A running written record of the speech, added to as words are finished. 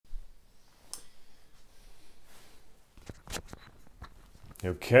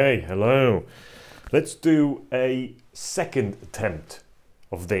Okay, hello. Let's do a second attempt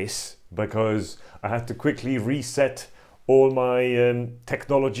of this because I had to quickly reset all my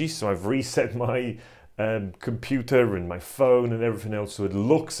technology. So I've reset my computer and my phone and everything else, so it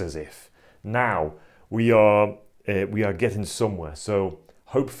looks as if now we are getting somewhere. So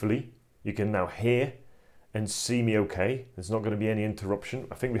hopefully you can now hear and see me okay. There's not going to be any interruption.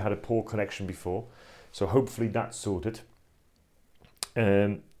 I think we had a poor connection before, so hopefully that's sorted.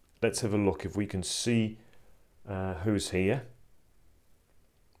 Let's have a look if we can see who's here.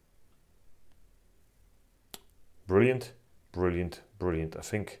 Brilliant, brilliant, brilliant. I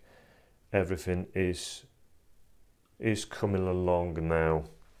think everything is coming along now.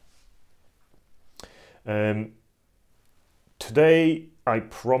 Today, I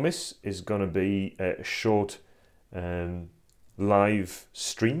promise, is going to be a short live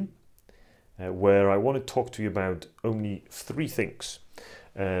stream where I want to talk to you about only 3 things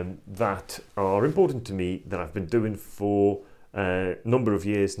that are important to me that I've been doing for a number of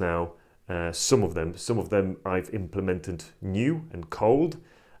years now. Some of them I've implemented new and cold.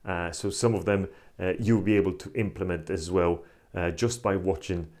 So some of them you'll be able to implement as well just by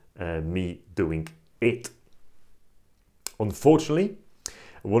watching me doing it. Unfortunately,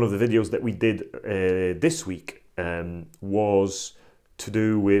 one of the videos that we did this week was to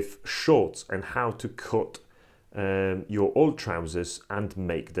do with shorts and how to cut your old trousers and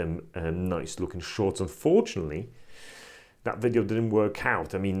make them nice looking shorts. Unfortunately, that video didn't work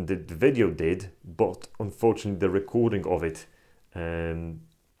out. I mean, the video did, but unfortunately the recording of it didn't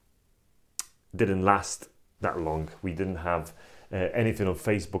last that long. We didn't have anything on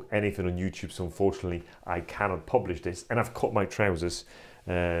Facebook, anything on YouTube, so unfortunately I cannot publish this, and I've cut my trousers,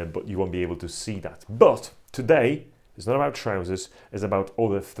 but you won't be able to see that. But today it's not about trousers, it's about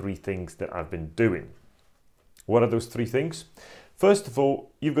other 3 things that I've been doing. What are those 3 things? First of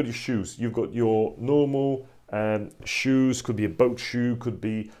all, you've got your shoes. You've got your normal shoes, could be a boat shoe, could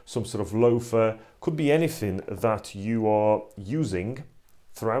be some sort of loafer, could be anything that you are using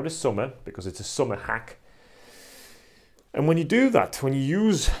throughout the summer because it's a summer hack. And when you do that, when you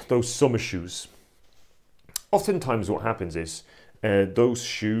use those summer shoes, oftentimes what happens is those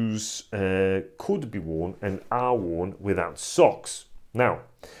shoes could be worn and are worn without socks. Now,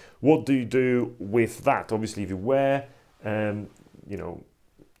 what do you do with that? Obviously, if you wear,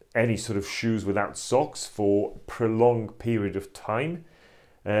 any sort of shoes without socks for a prolonged period of time,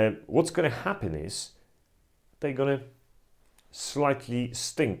 what's going to happen is they're going to slightly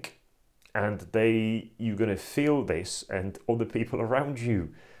stink, and you're going to feel this, and other people around you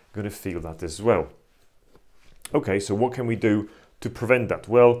are going to feel that as well. Okay, so what can we do to prevent that?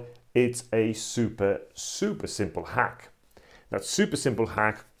 Well, it's a super simple hack. That super simple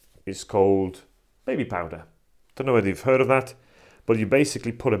hack is called baby powder. Don't know whether you've heard of that, but you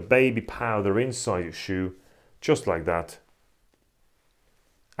basically put a baby powder inside your shoe, just like that,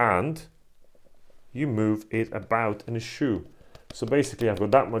 and you move it about in the shoe. So basically I've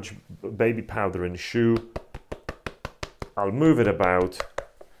got that much baby powder in the shoe, I'll move it about,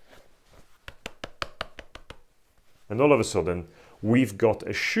 and all of a sudden we've got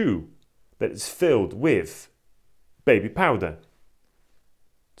a shoe that is filled with baby powder.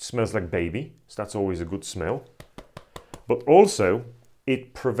 It smells like baby, so that's always a good smell. But also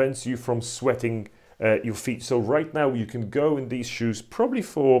it prevents you from sweating your feet. So right now you can go in these shoes probably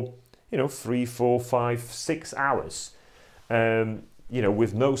for 3, 4, 5, 6 hours,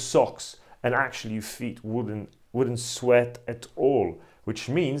 with no socks, and actually your feet wouldn't sweat at all, which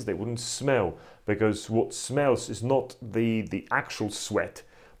means they wouldn't smell, because what smells is not the actual sweat,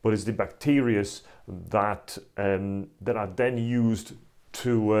 but it's the bacteria that are then used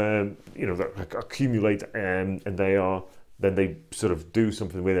to that accumulate, and then they sort of do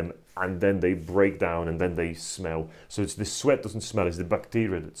something with them, and then they break down, and then they smell. So it's the sweat doesn't smell, it's the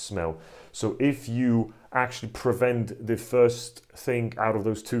bacteria that smell. So if you actually prevent the first thing out of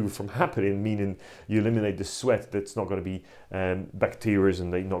those 2 from happening, meaning you eliminate the sweat, that's not going to be bacteria,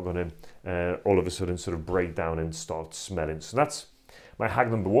 and they're not going to all of a sudden sort of break down and start smelling. So that's my hack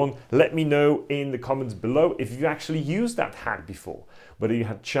number 1. Let me know in the comments below if you've actually used that hack before, whether you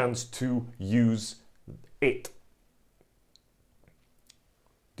had a chance to use it.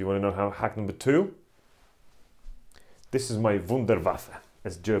 Do you want to know how hack number 2? This is my Wunderwaffe,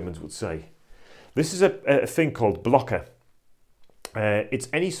 as Germans would say. This is a thing called blocker. It's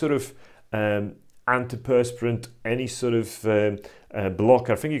any sort of antiperspirant, any sort of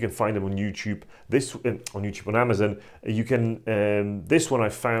blocker. I think you can find them on YouTube. On Amazon. You can. This one I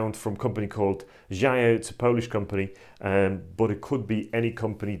found from a company called Jaja. It's a Polish company, but it could be any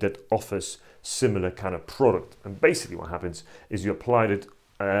company that offers similar kind of product. And basically, what happens is you applied it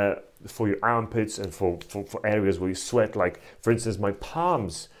for your armpits and for areas where you sweat. Like, for instance, my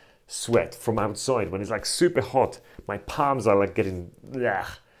palms sweat from outside when it's like super hot. My palms are like getting.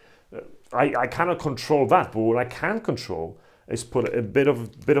 I cannot control that, but what I can control is put a bit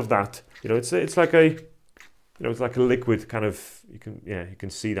of that. You know, it's like a, it's like a liquid kind of. You can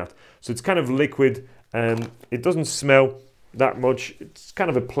see that. So it's kind of liquid, and it doesn't smell that much. It's kind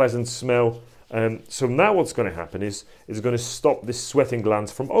of a pleasant smell. So now what's going to happen is it's going to stop this sweating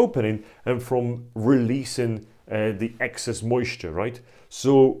glands from opening and from releasing the excess moisture, right?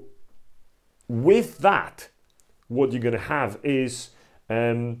 So with that, what you're going to have is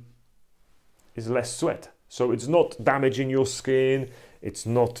less sweat. So it's not damaging your skin, it's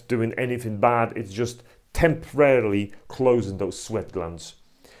not doing anything bad, it's just temporarily closing those sweat glands.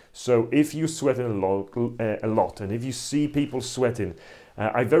 So if you're sweating a lot, and if you see people sweating,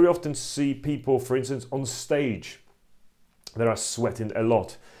 I very often see people, for instance, on stage that are sweating a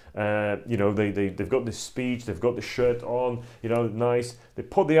lot. You know, they've got this speech, they've got the shirt on, you know, nice. They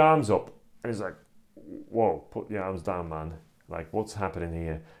put the arms up, and it's like, whoa, put the arms down, man. Like, what's happening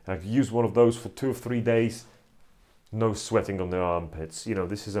here? I've used one of those for 2 or 3 days. No sweating on their armpits. You know,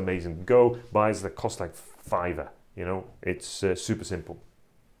 this is amazing. Go buy it that cost like £5. You know, it's super simple.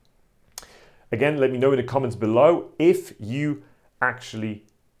 Again, let me know in the comments below if you actually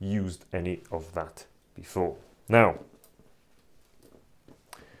used any of that before. Now,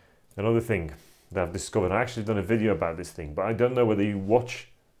 another thing that I've discovered, I actually done a video about this thing, but I don't know whether you watch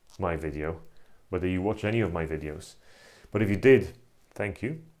my video, whether you watch any of my videos. But if you did, thank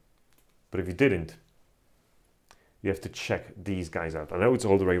you. But if you didn't, you have to check these guys out. I know it's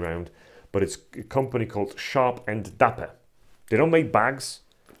all the way around, but it's a company called Sharp and Dapper. They don't make bags,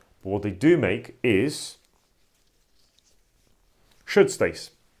 but what they do make is shirt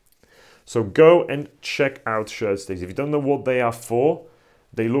stays. So go and check out shirt stays. If you don't know what they are for,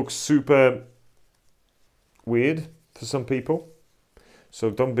 they look super weird for some people. So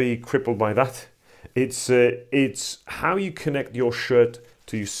don't be crippled by that. It's how you connect your shirt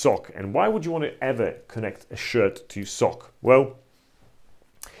to your sock. And why would you want to ever connect a shirt to your sock? Well,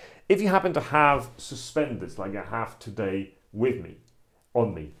 if you happen to have suspenders like I have today with me,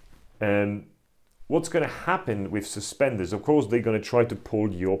 on me, what's going to happen with suspenders? Of course, they're going to try to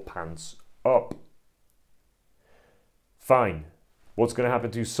pull your pants up. Fine. What's going to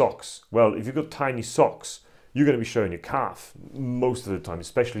happen to your socks? Well, if you've got tiny socks, you're going to be showing your calf most of the time,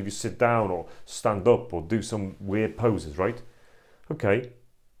 especially if you sit down or stand up or do some weird poses, right? Okay.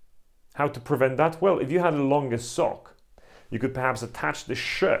 How to prevent that? Well, if you had a longer sock, you could perhaps attach the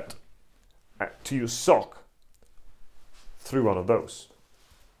shirt to your sock through one of those.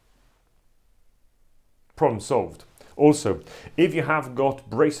 Problem solved. Also, if you have got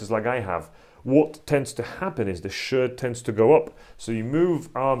braces like I have, what tends to happen is the shirt tends to go up. So you move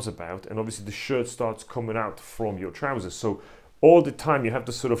arms about and obviously the shirt starts coming out from your trousers. So all the time you have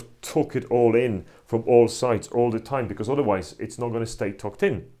to sort of tuck it all in from all sides all the time, because otherwise it's not going to stay tucked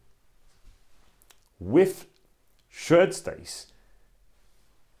in. With shirt stays,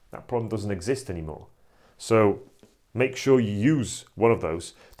 that problem doesn't exist anymore. So make sure you use one of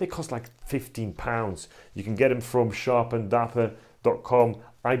those. They cost like £15. You can get them from sharpanddapper.com.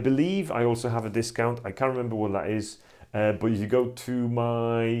 I believe I also have a discount. I can't remember what that is. But if you go to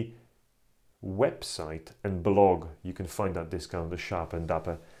my website and blog, you can find that discount, the Sharp and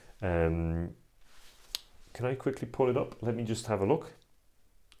Dapper. Can I quickly pull it up? Let me just have a look.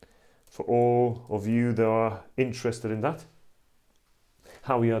 For all of you that are interested in that.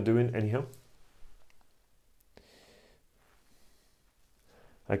 How we are doing anyhow.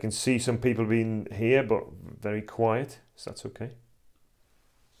 I can see some people being here, but very quiet, so that's okay.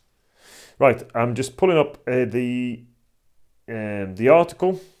 Right, I'm just pulling up the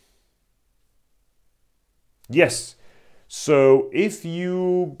article. Yes, so if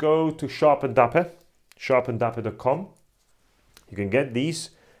you go to Sharp and Dapper, sharpanddapper.com, you can get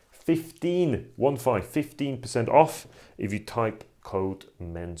these 15% off if you type code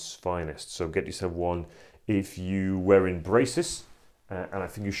Men's Finest. So get yourself one if you wearing braces, and I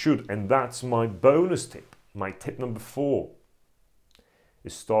think you should. And that's my bonus tip. My tip number 4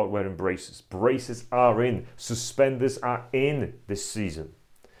 is start wearing braces. Braces are in. Suspenders are in this season.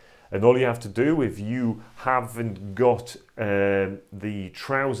 And all you have to do, if you haven't got the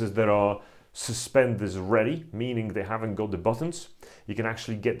trousers that are suspenders ready, meaning they haven't got the buttons, You can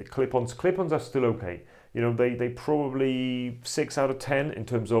actually get the clip-ons. Clip-ons are still okay. You know, they probably 6 out of 10 in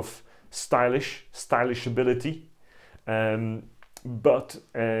terms of stylish ability. But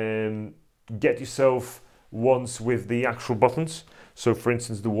get yourself ones with the actual buttons. So for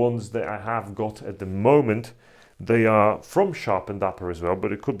instance, the ones that I have got at the moment, they are from Sharp and Dapper as well,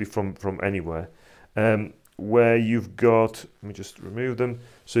 but it could be from anywhere. Where you've got, let me just remove them,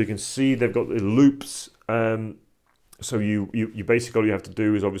 so you can see they've got the loops. So you basically all you have to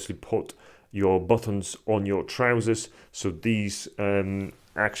do is obviously put your buttons on your trousers. So these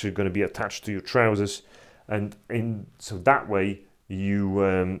actually going to be attached to your trousers, and so that way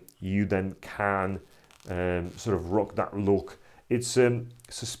you then can sort of rock that look. It's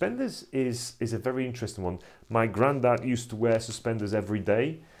suspenders is a very interesting one. My granddad used to wear suspenders every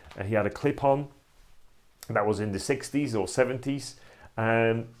day, and he had a clip-on that was in the 60s or 70s,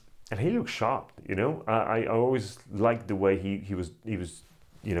 and he looked sharp. You know, I always liked the way he was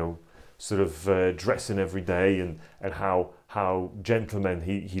you know, sort of dressing every day, and how gentleman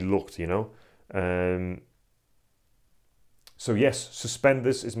he looked. You know. So yes,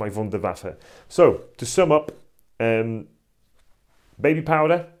 suspenders is my Wunderwaffe. So to sum up, baby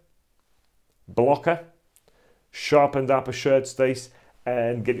powder, blocker, Sharp and Dapper shirt stays,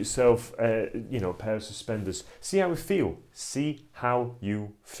 and get yourself you know, a pair of suspenders. See how you feel. See how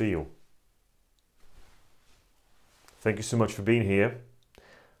you feel. Thank you so much for being here.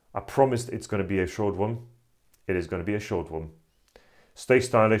 I promised it's going to be a short one. It is going to be a short one. Stay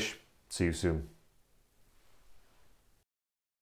stylish. See you soon.